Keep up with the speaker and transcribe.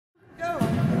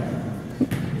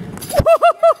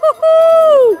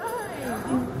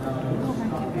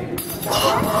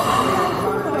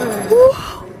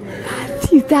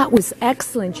That was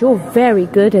excellent. You're very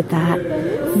good at that.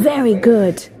 Very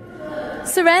good.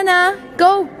 Serena,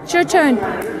 go. It's your turn.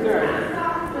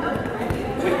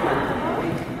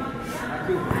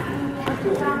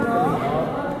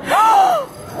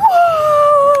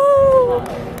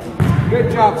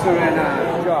 Good job,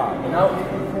 Serena. Good job.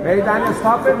 No. Ready, Daniel?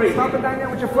 Stop it. Stop it,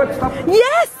 Daniel, with your foot. Stop it.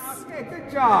 Yes! Okay,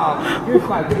 good job. Good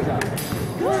job. Good job.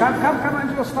 Come,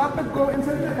 Angelo. Stop it. Go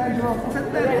inside the net, Angelo. Inside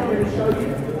the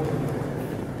net.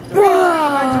 Good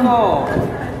job, Angelo.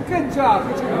 Good job.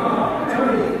 Good job.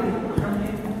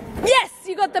 Yes!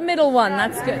 You got the middle one.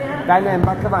 That's good. Daniel,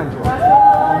 back of Angelo.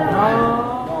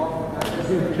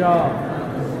 Good job.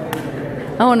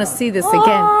 I want to see this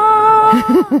again.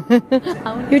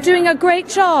 You're doing a great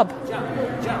job. Jump,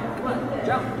 come on,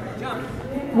 jump.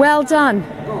 Well done.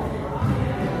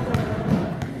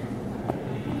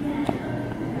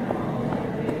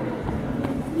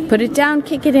 Put it down,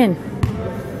 kick it in.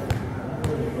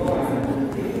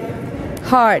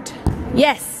 Hard.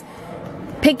 Yes.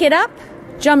 Pick it up.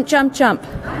 Jump.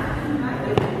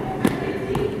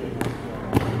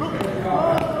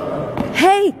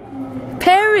 Hey,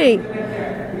 Perry.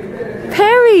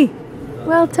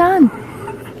 Well done.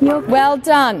 Well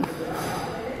done.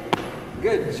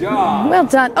 Good job. Well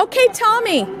done. Okay,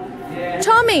 Tommy.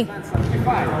 Tommy.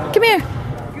 Come here.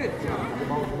 Good job.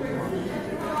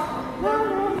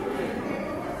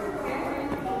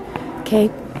 Okay.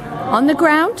 On the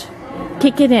ground.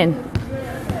 Kick it in.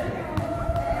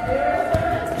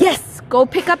 Yes. Go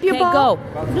pick up your ball. Go.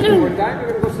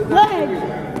 Red,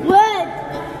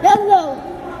 yellow.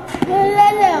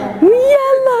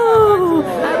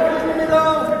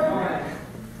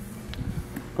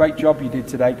 Great job you did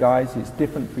today, guys. It's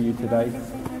different for you today.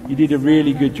 You did a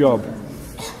really good job.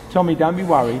 Tommy, don't be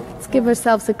worried. Let's give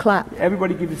ourselves a clap.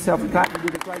 Everybody give yourself a clap. You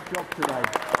did a great job today.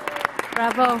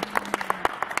 Bravo.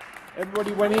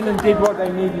 Everybody went in and did what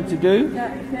they needed to do.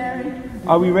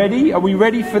 Are we ready? Are we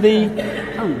ready for the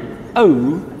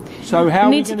O? So how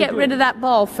We need to get rid of that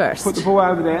ball first. Put the ball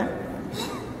over there.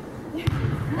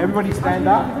 Everybody stand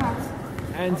up.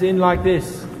 Hands in like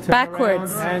this. Turn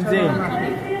Backwards. around, hands in.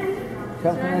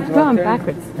 Go on,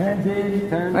 backwards. Hands in.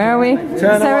 Turn. Where are we? Is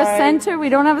there a center? We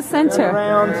don't have a Turn center.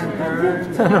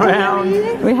 around. Turn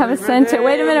around. We have a center.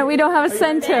 Wait a minute, we don't have a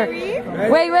center.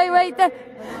 Wait.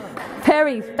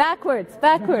 Perry, backwards.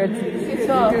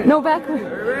 No, backwards.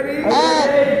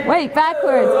 Wait,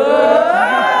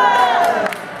 backwards.